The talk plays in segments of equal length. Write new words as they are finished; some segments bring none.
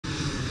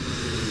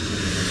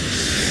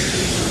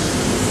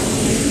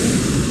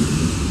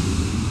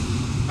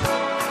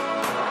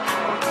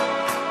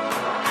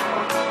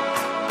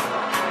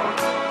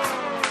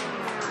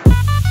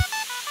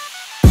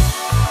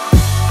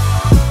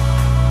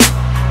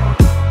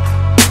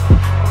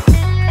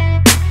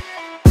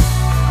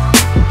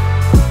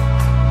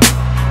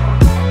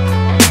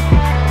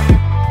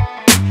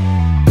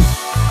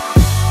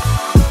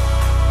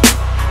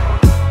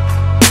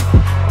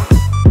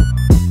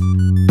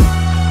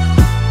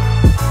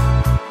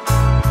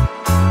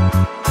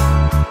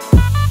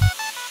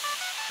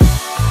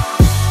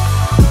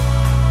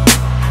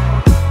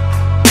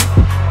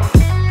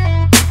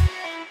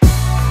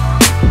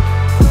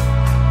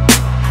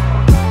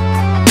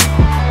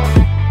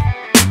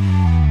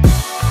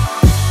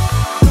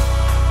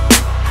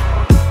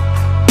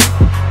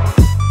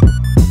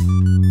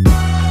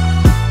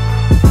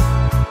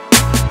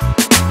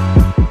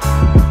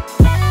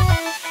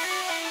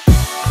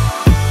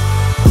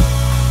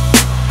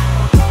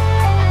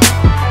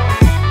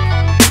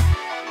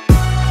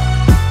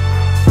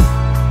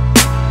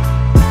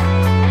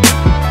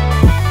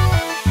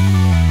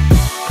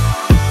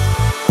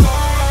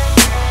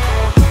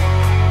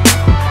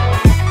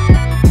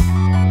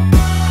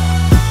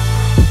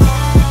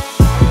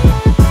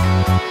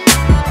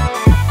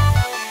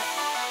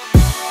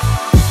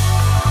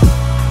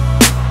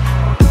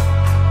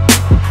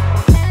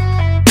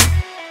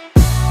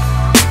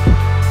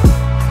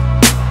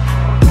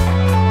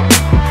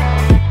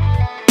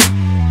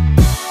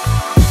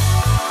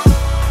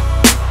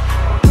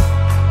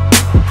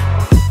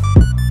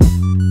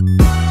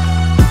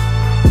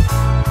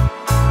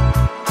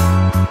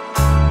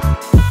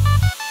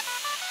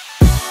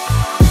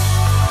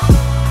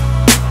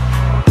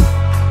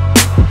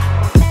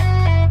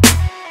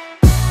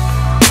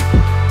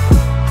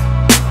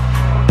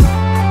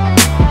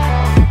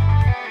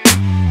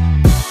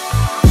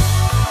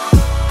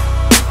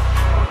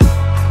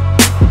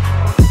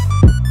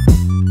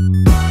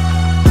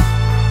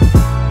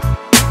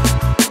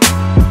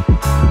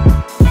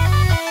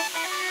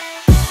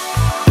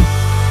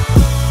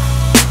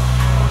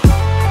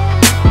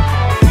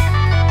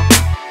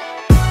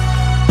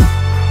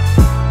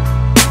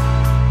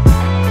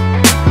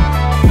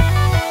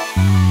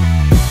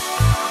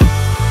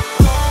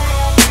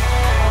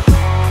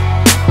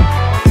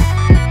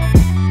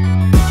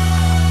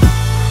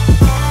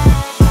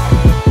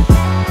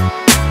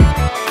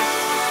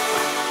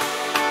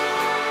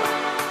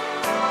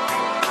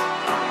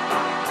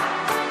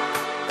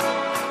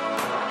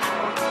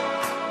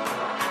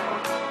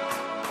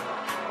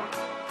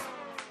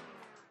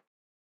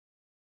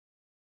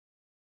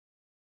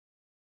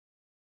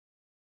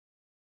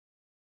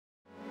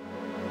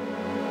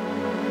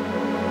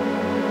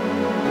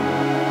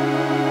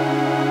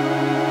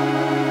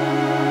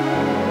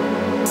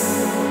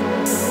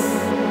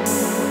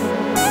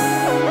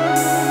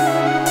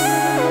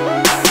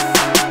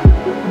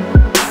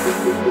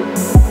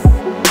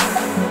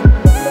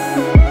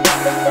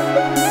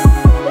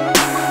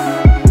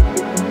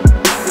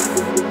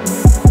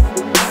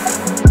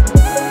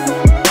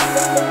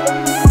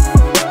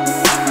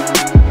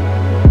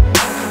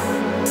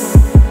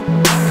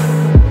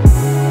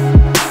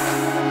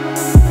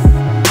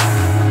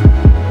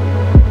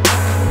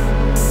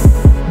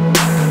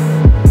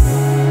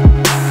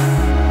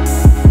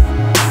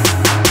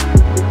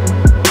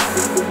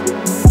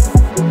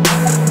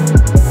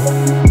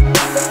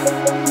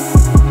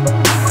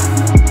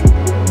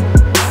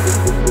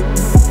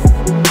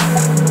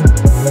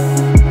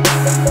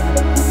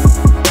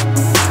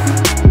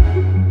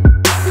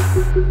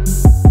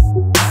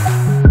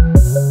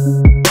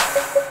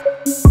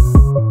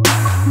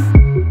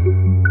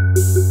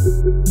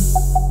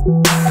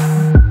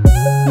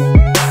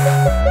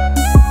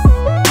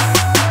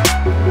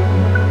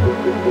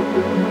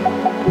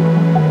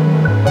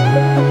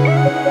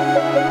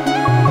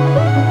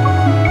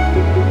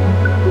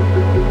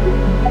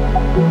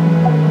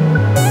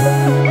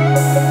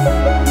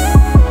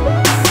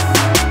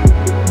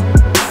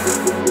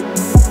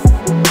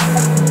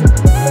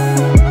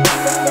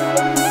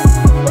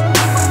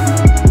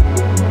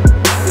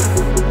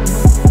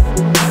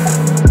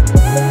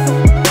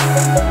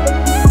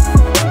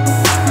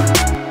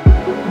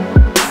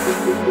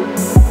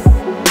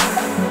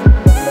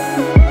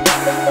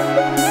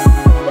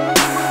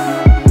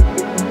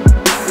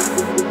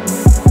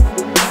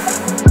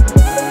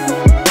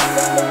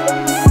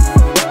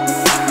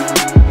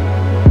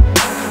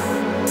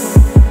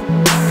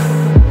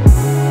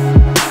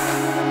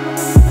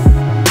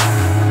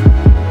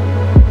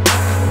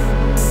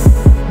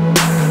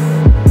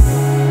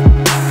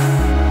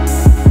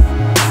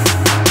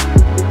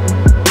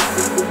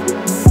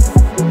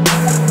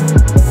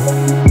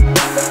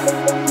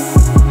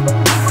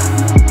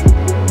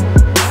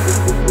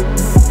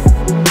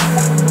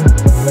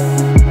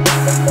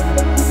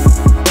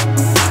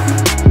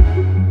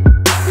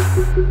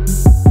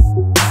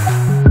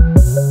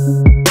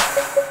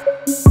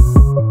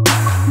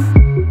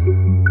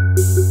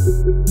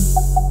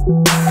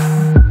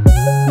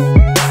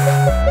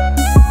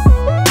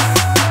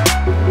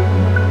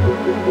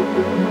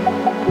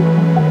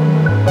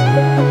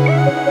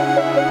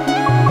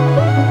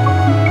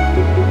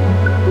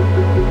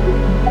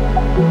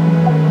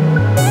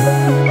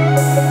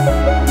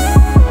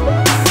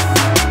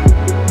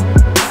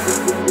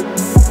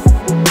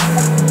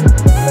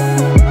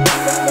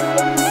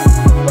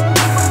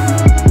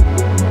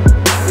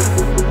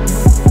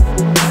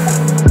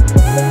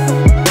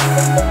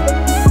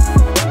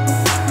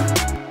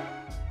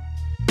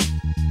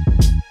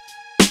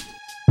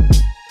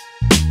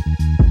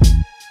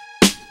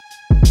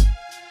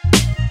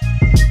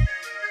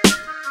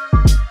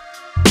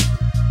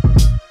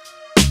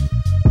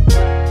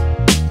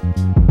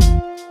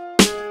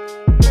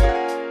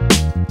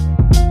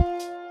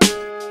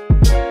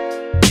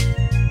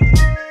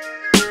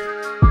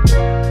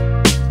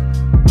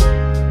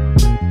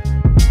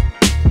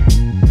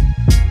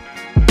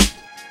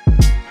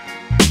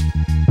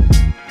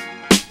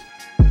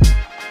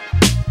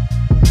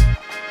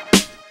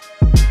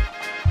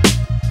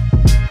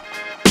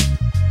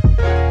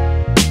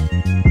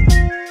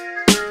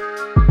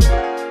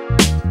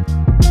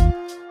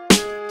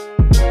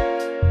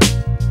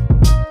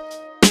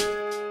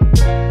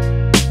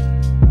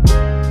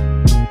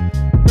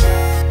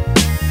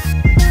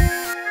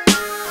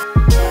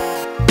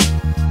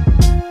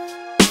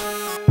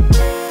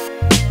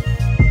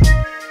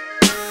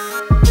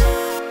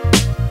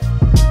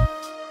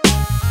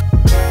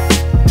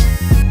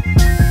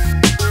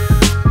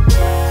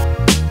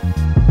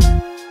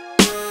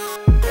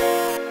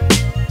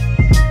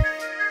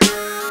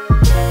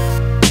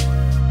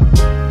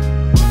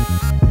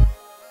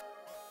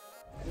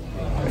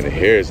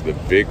Here's the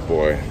big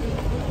boy.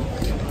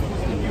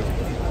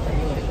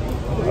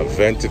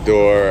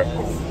 Aventador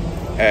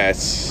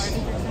S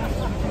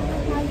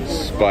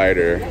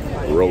Spider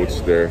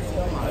Roadster.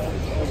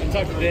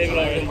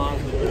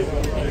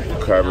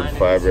 Carbon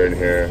fiber in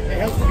here. It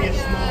has to be a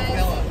small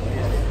fella.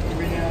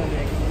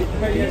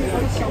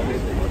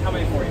 How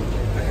many for you?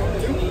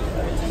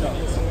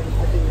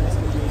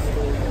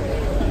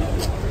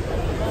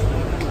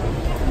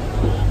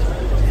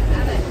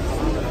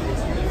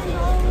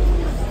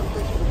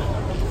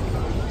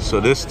 So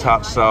this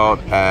tops out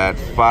at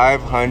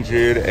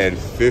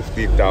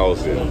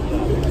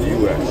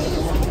 $550,000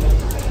 US.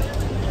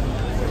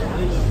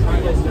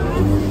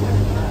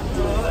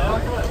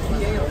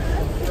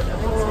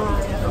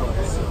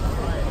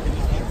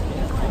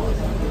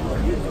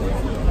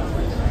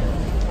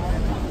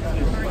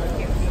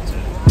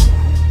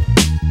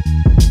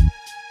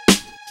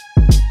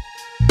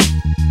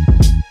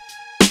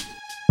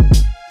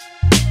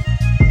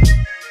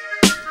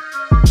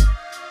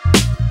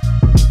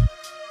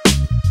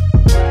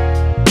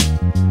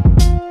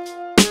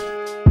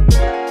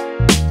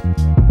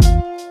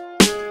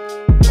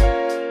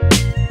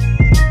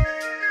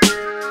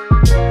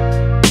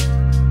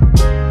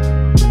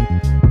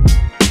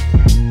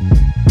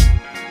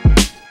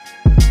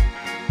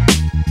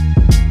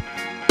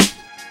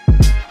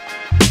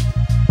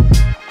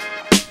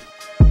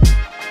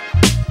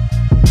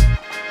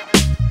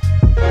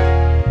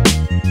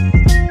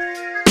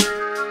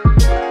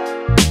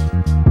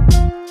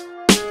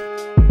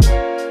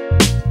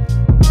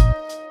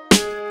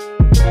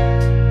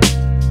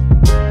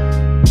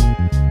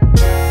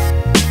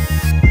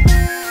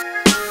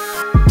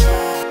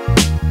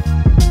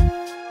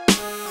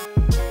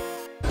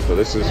 So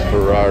this is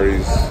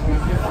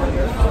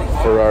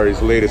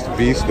Ferrari's latest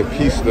beast, the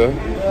Pista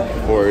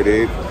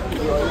 488.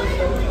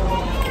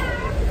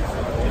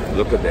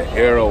 Look at the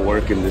aero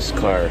work in this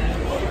car.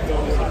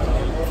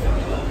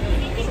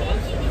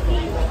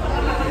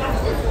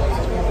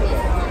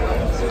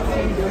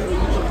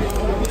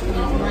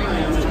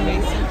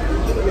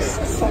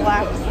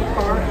 Slaps the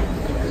car.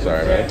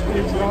 Sorry, man.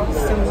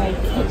 Some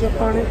like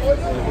ketchup on it.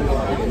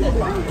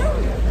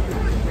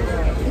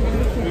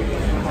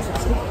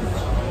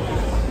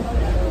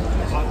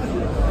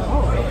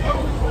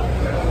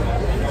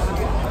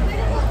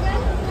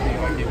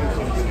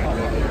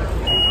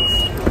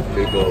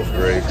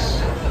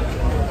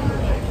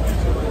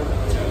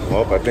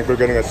 think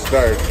we're getting a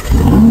start.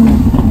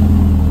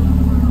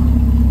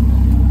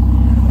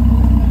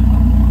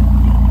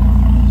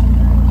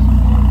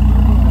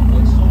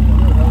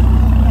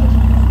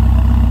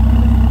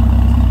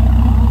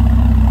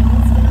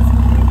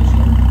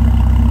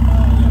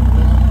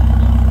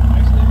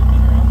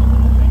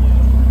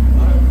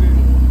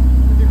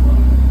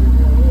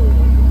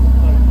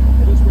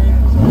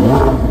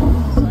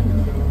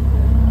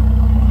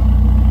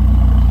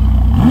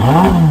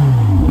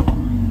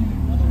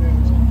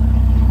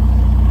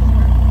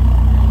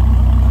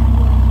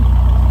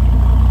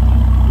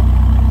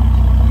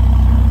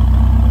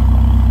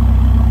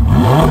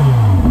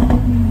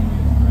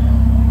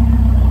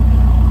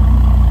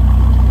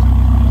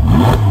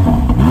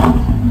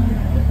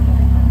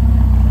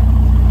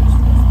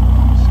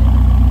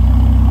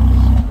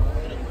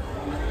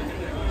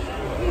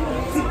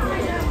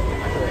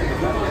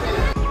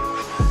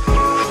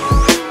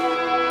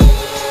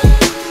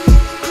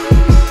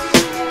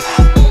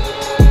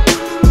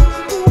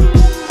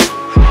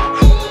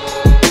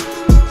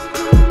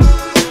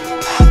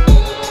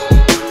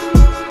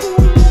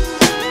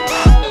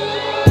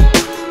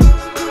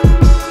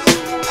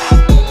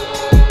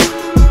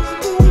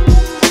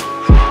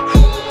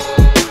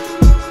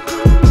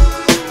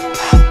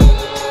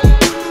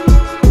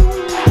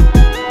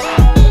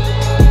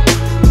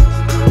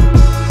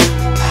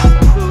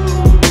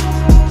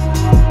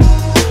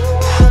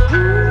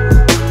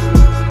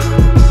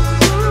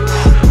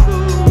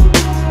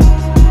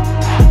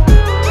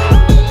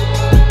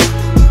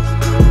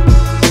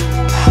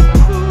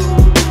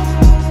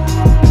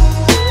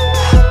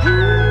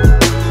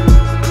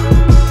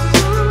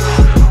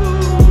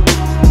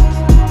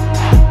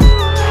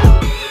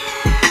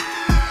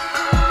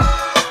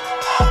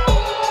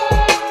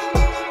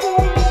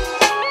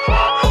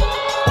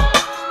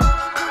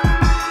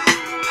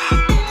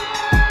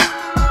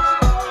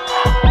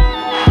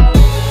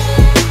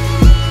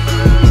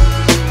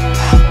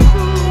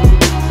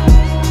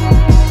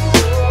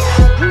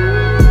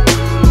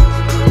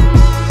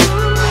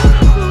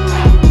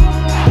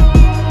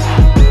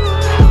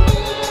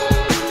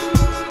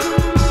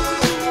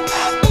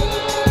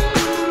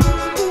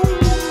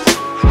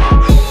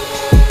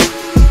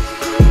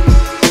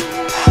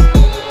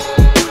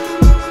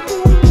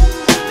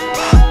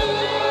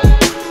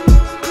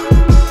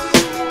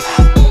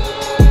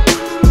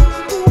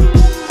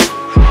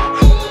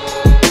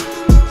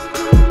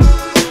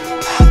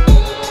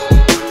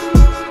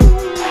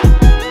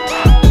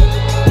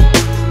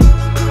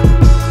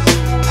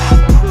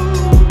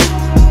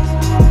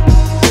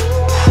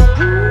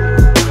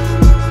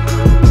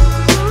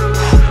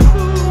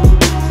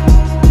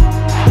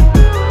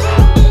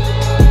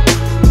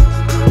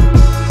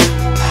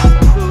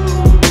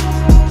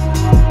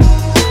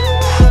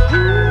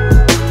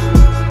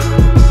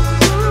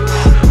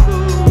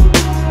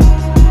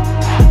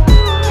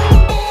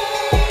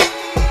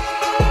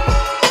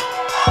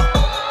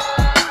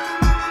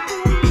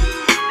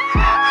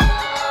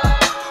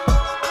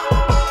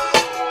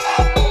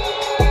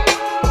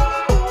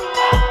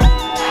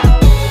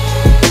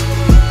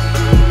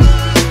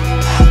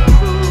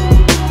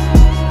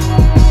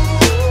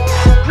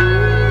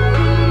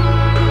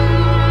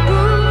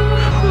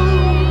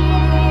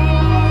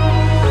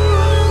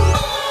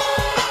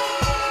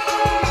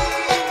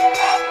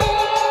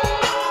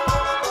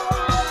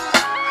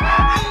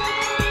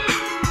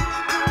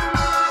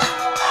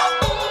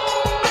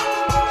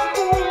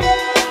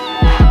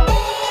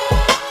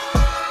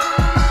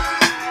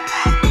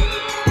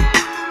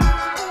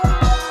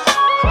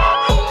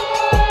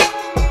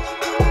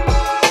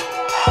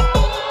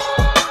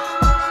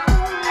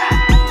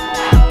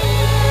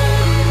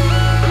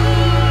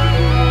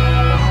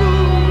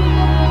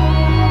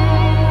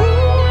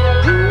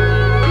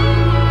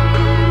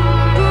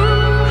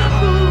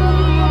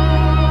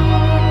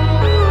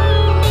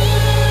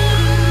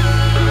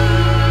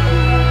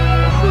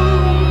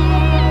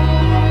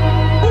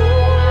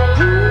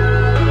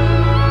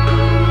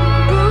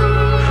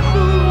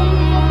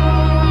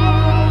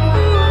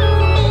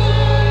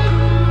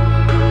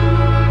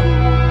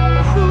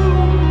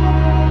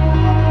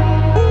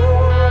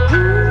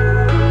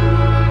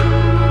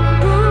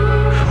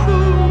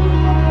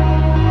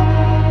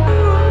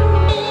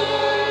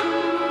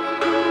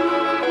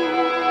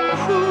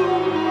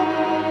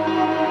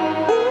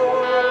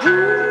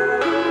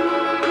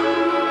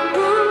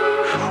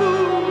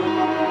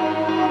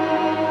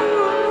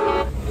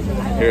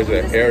 Here's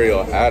an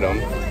aerial Atom.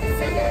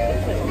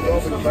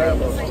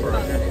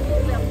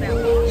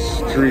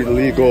 Street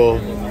legal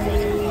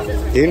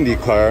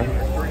IndyCar.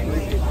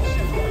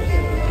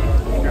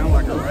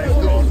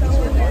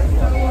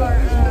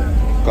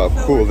 Look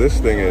how cool this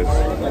thing is.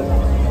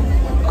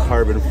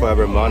 Carbon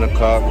fiber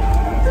monocoque.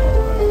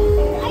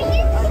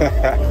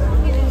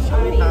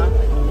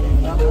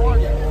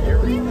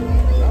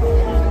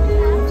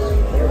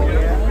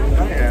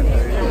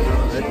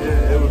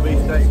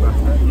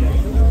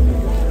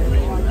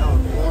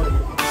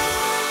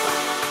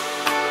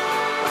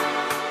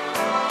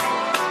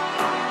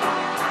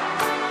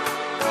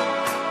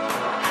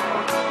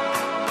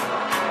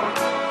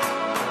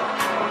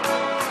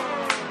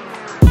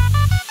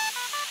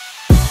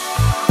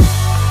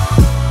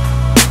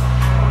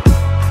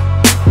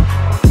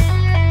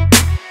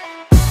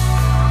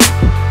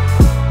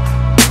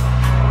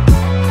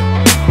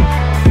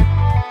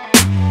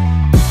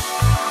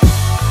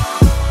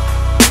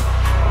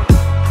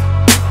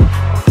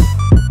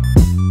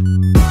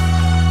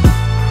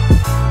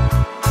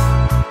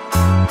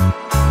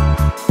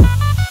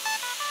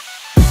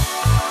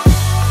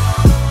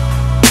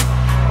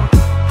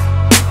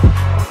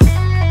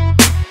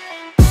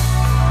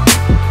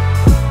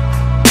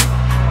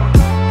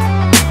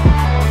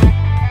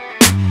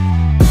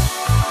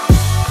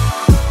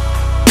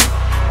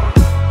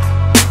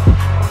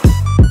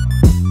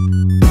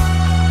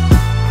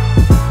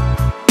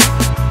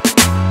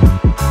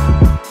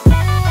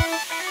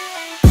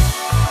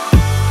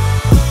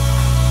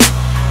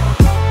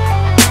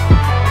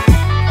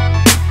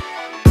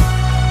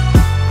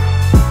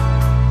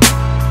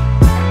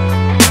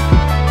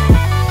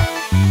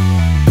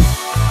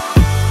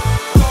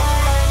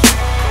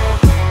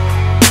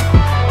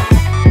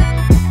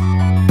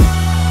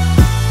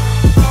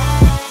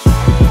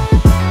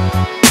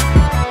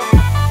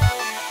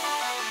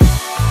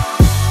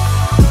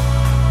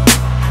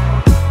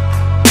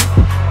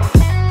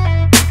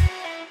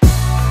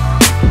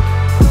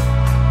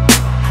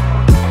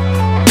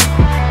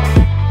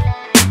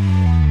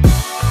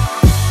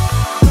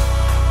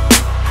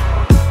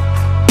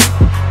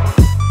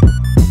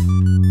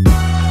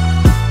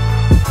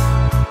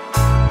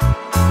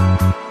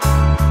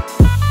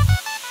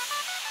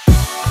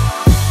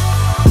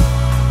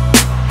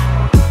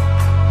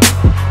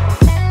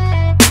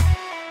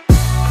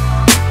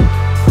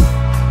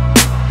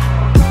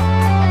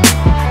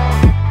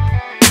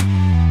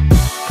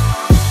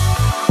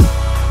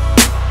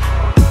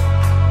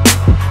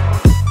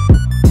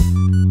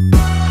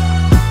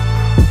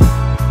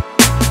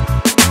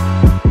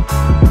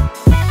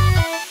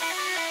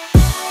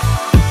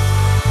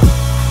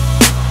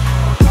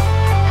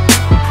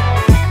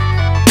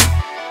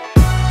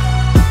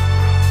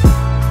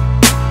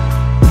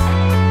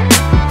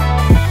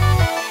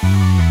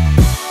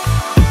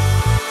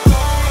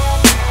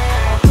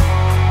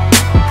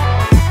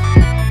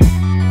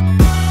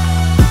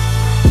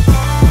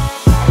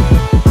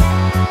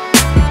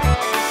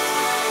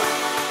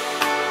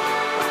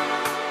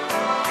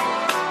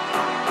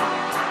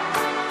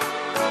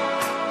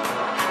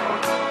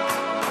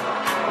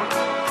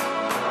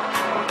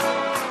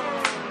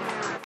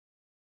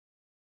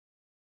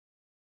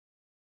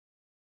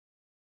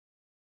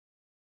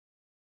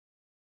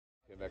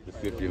 Came back to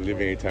see if you're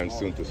leaving anytime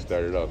soon to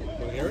start it up. Want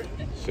to hear it?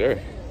 Sure.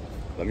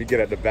 Let me get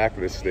at the back of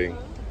this thing.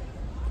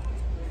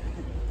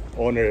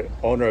 Owner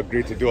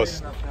agreed to do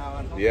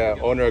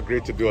owner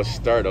agreed to do a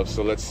startup,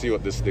 so let's see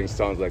what this thing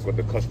sounds like with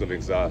the custom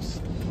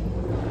exhaust.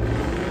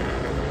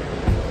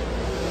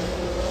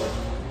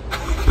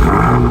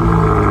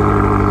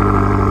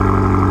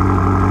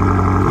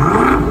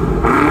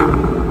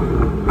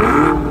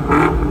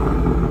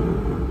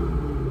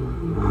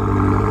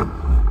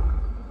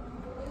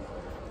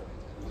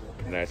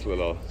 Nice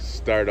little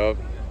startup.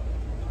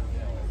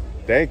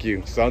 Thank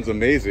you. Sounds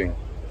amazing.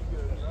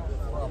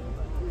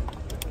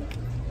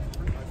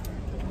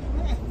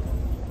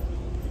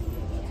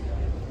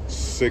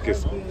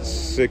 Sickest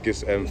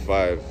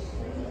M5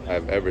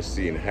 I've ever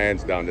seen.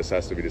 Hands down, this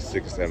has to be the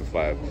sickest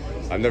M5.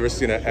 I've never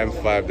seen an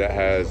M5 that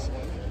has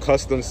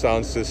custom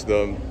sound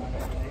system,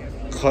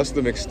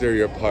 custom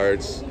exterior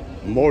parts,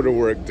 motor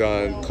work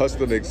done,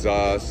 custom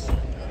exhaust,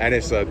 and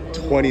it's a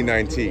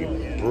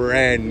 2019,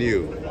 brand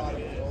new.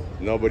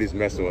 Nobody's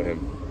messing with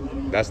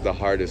him. That's the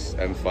hardest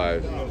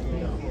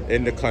M5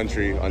 in the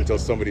country until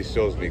somebody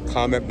shows me.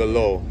 Comment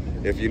below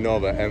if you know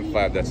of an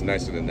M5 that's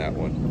nicer than that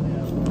one.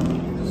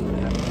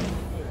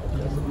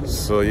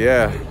 So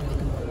yeah,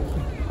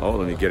 oh,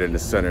 let me get in the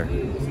center.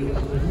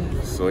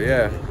 So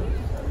yeah,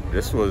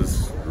 this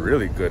was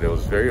really good. It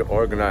was very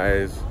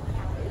organized.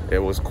 It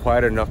was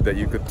quiet enough that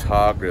you could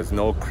talk. There's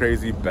no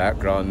crazy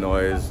background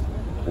noise.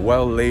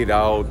 Well laid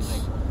out,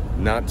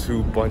 not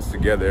too bunched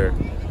together.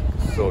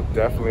 So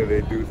definitely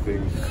they do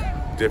things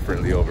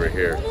differently over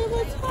here.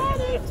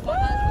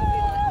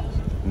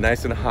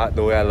 Nice and hot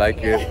the way I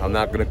like it. I'm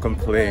not gonna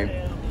complain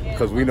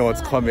because we know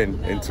it's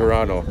coming in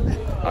Toronto.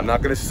 I'm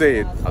not gonna say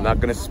it. I'm not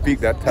gonna speak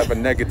that type of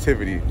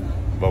negativity,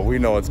 but we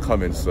know it's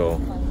coming,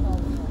 so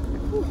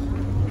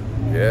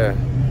yeah.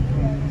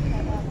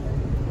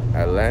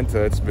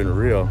 Atlanta, it's been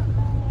real.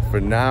 For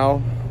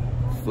now,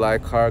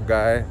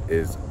 Flicarguy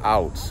is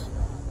out.